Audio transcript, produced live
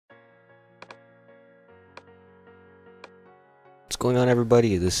What's going on,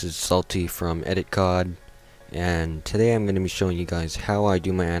 everybody? This is Salty from Edit COD, and today I'm going to be showing you guys how I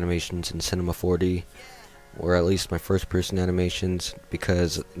do my animations in Cinema 4D, or at least my first person animations,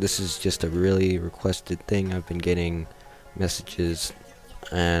 because this is just a really requested thing. I've been getting messages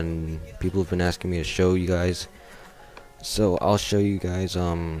and people have been asking me to show you guys, so I'll show you guys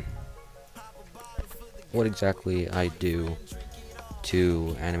what exactly I do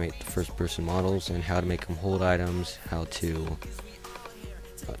to animate the first person models and how to make them hold items, how to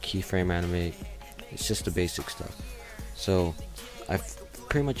keyframe animate. It's just the basic stuff. So I've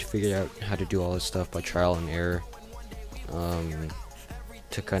pretty much figured out how to do all this stuff by trial and error.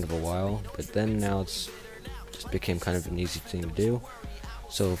 Took kind of a while, but then now it's just became kind of an easy thing to do.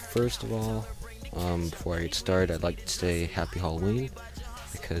 So first of all, before I get started, I'd like to say Happy Halloween,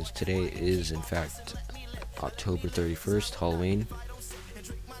 because today is in fact October 31st, Halloween.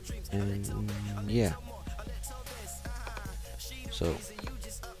 And yeah, so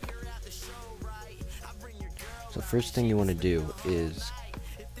first thing you want to do is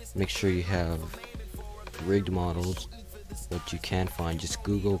make sure you have rigged models. What you can find, just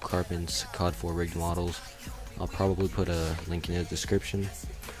Google Carbon's COD 4 rigged models. I'll probably put a link in the description.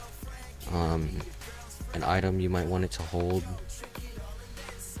 An item you might want it to hold.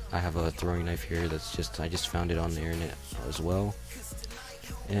 I have a throwing knife here that's I just found it on the internet as well.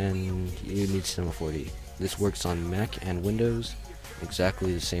 And you need Cinema 4D. This works on Mac and Windows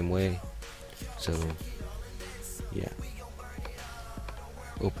exactly the same way. So yeah,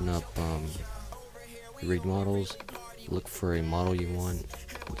 open up rigged models, look for a model you want.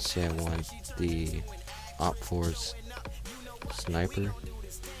 Let's say I want the Op4's sniper,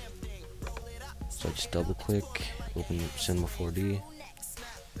 so I just double click, open up Cinema 4D,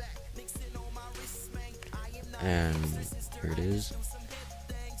 and here it is.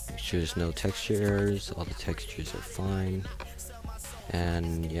 Make sure there's no texture errors, all the textures are fine.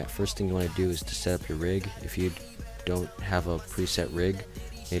 And yeah, first thing you want to do is to set up your rig. If you don't have a preset rig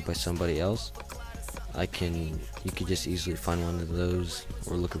made by somebody else, you could just easily find one of those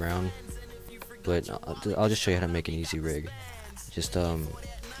or look around. But I'll just show you how to make an easy rig. Just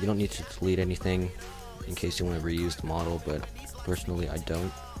you don't need to delete anything in case you want to reuse the model, but personally I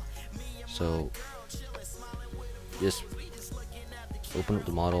don't. So just open up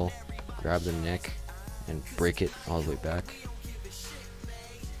the model, grab the neck, and break it all the way back,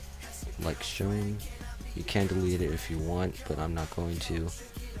 like shown. You can delete it if you want, but I'm not going to.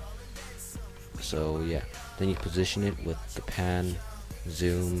 So yeah, then you position it with the pan,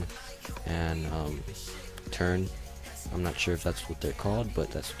 zoom, and turn. I'm not sure if that's what they're called,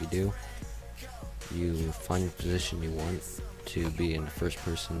 but that's what you do. You find the position you want to be in the first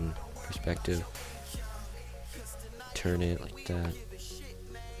person perspective, turn it like that,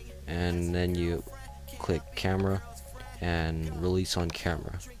 and then you click camera and release on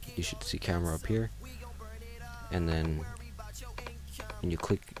camera. You should see camera up here, and then when you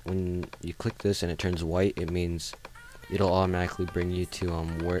click this and it turns white, it means it'll automatically bring you to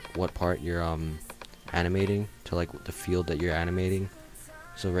what part you're animating, to like the field that you're animating.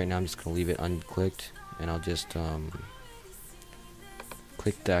 So right now I'm just gonna leave it unclicked, and I'll just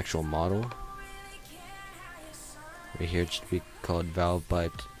click the actual model. Right here it should be called valve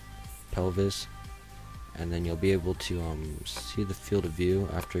piped pelvis, and then you'll be able to see the field of view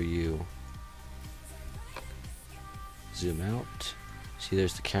after you zoom out. See,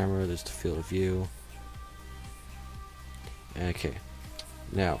 there's the camera, there's the field of view. Okay,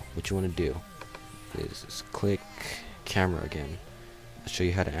 now what you want to do is just click camera again. I'll show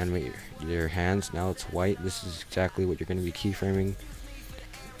you how to animate your hands. Now it's white. This is exactly what you're going to be keyframing.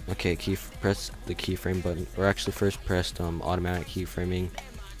 Okay, press the keyframe button, or actually first press automatic keyframing,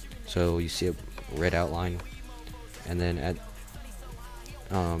 so you see a red outline, and then at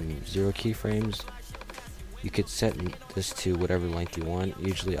 0 keyframes you could set this to whatever length you want.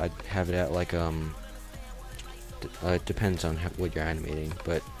 Usually I'd have it at like it depends on what you're animating,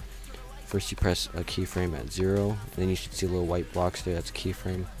 but first you press a keyframe at 0, and then you should see a little white box there, that's a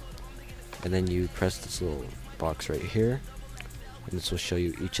keyframe, and then you press this little box right here, and this will show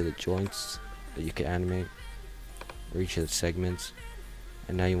you each of the joints that you can animate, or each of the segments.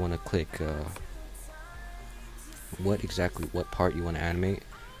 And now you want to click what part you want to animate.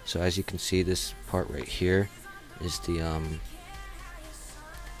 So as you can see, this part right here is the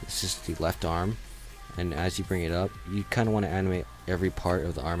this is the left arm, and as you bring it up, you kind of want to animate every part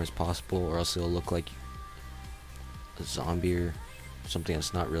of the arm as possible, or else it'll look like a zombie or something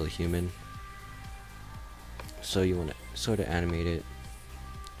that's not really human. So you want to sort of animate it,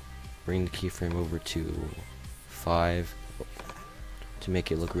 bring the keyframe over to 5 to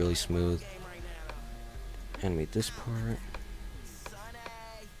make it look really smooth. Animate this part,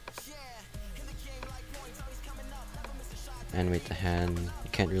 animate the hand.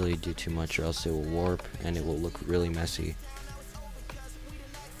 You can't really do too much or else it will warp and it will look really messy.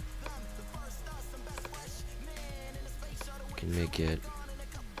 You can make it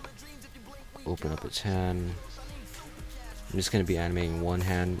open up its hand. I'm just going to be animating one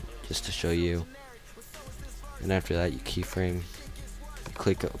hand just to show you. And after that you keyframe. You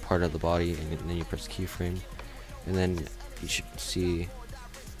click a part of the body and then you press keyframe. And then you should see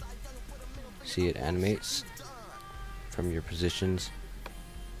it animates from your positions.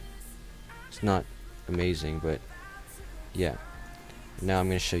 It's not amazing, but yeah. Now I'm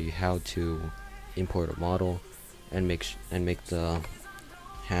going to show you how to import a model and make the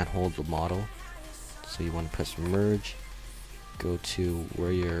hand hold the model. So you want to press merge, go to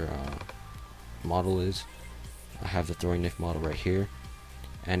where your model is. I have the throwing knife model right here,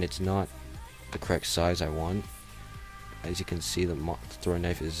 and it's not the correct size I want. As you can see, the throwing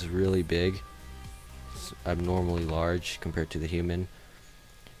knife is really big. It's abnormally large compared to the human.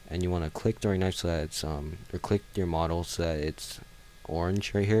 And you want to click throwing knife so that it's or click your model so that it's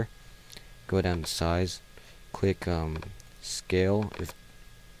orange right here. Go down to size, click scale,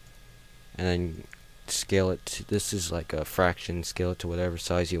 and then scale it to, this is like a fraction, scale it to whatever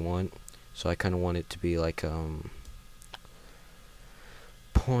size you want. So I kind of want it to be like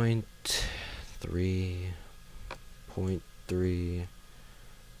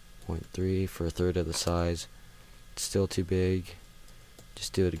 0.3 for a third of the size. It's still too big.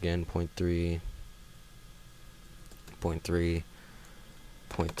 Just do it again, 0.3,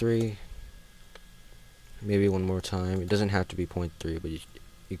 0.3, maybe one more time. It doesn't have to be 0.3, but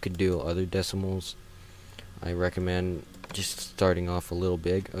you could do other decimals. I recommend just starting off a little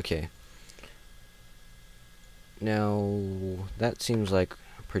big. Okay. Now that seems like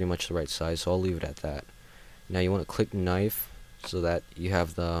pretty much the right size, so I'll leave it at that. Now you want to click knife so that you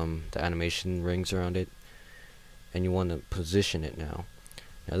have the animation rings around it, and you want to position it now.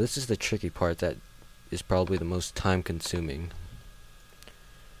 Now this is the tricky part that is probably the most time consuming.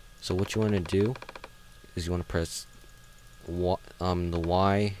 So what you want to do is you want to press the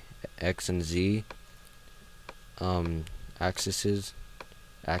Y, X, and Z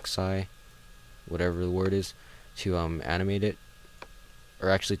axi, whatever the word is, to animate it, or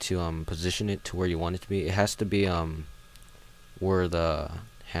actually to position it to where you want it to be. It has to be where the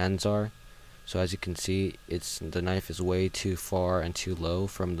hands are. So as you can see, the knife is way too far and too low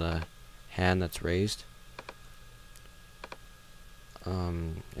from the hand that's raised.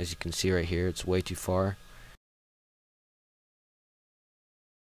 As you can see right here, it's way too far.